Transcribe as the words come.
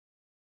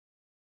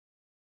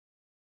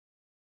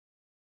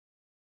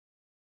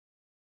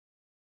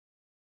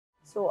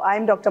So I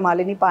am Dr.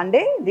 Malini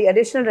Pande, the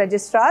Additional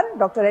Registrar,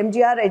 Dr.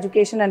 M.G.R.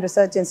 Education and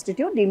Research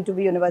Institute, deemed to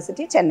be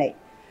University, Chennai.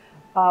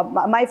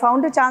 My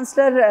founder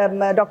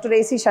chancellor, Dr.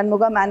 A.C.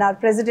 Shanmugam, and our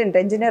president,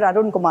 engineer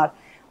Arun Kumar,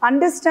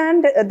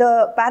 understand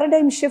the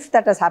paradigm shift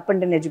that has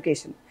happened in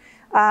education.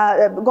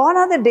 Gone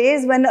are the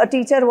days when a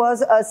teacher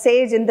was a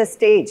sage in the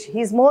stage.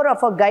 He's more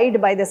of a guide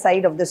by the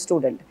side of the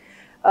student.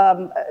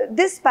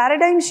 This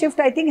paradigm shift,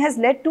 I think, has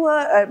led to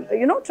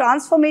a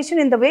transformation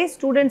in the way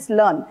students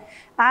learn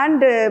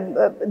and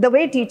the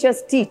way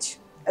teachers teach.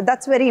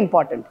 That's very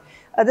important.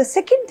 The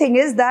second thing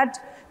is that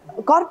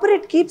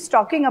corporate keeps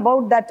talking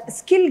about that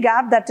skill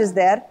gap that is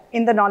there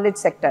in the knowledge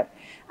sector.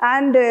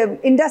 And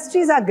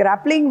industries are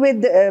grappling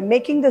with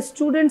making the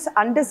students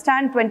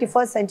understand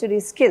 21st century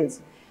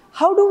skills.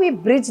 How do we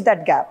bridge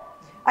that gap?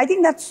 I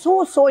think that's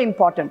so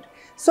important.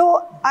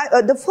 So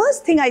the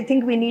first thing I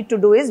think we need to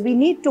do is we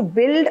need to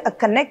build a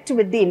connect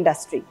with the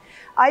industry.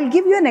 I'll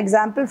give you an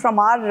example from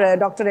our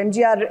Dr.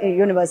 M.G.R.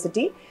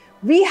 University.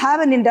 We have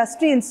an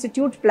industry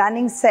institute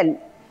planning cell.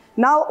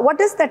 Now, what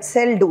does that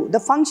cell do? The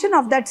function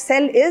of that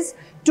cell is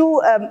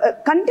to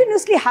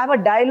continuously have a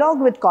dialogue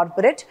with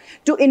corporate,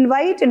 to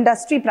invite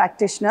industry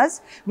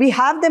practitioners. We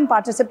have them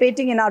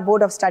participating in our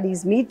Board of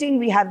Studies meeting.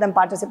 We have them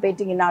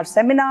participating in our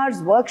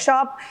seminars,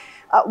 workshop.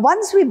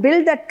 Once we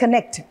build that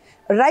connect,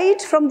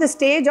 right from the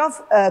stage of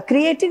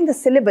creating the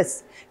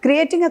syllabus,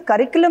 creating a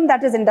curriculum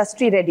that is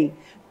industry ready,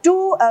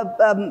 to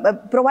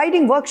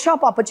providing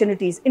workshop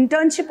opportunities,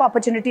 internship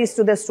opportunities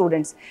to the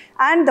students.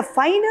 And the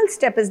final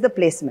step is the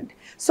placement.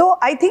 So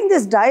I think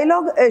this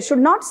dialogue should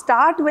not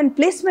start when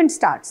placement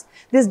starts.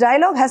 This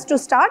dialogue has to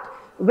start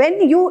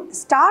when you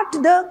start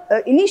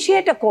the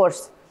initiate a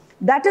course.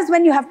 That is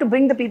when you have to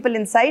bring the people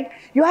inside.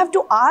 You have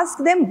to ask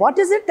them what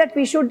is it that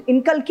we should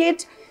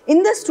inculcate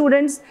in the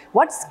students,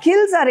 what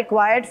skills are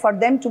required for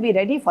them to be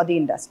ready for the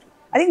industry.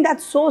 I think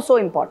that's so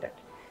important.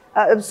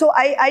 So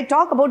I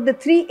talk about the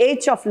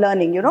 3H of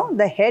learning,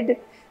 the head,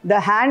 the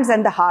hands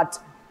and the heart.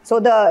 So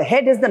the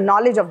head is the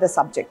knowledge of the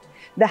subject.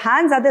 The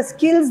hands are the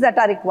skills that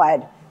are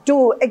required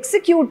to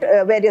execute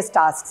various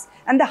tasks.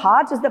 And the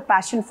heart is the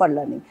passion for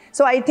learning.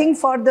 So I think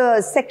for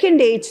the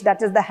second H,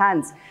 that is the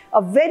hands,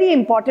 a very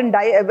important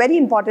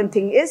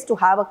thing is to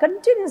have a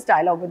continuous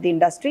dialogue with the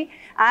industry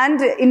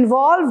and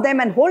involve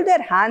them and hold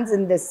their hands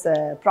in this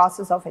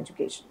process of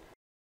education.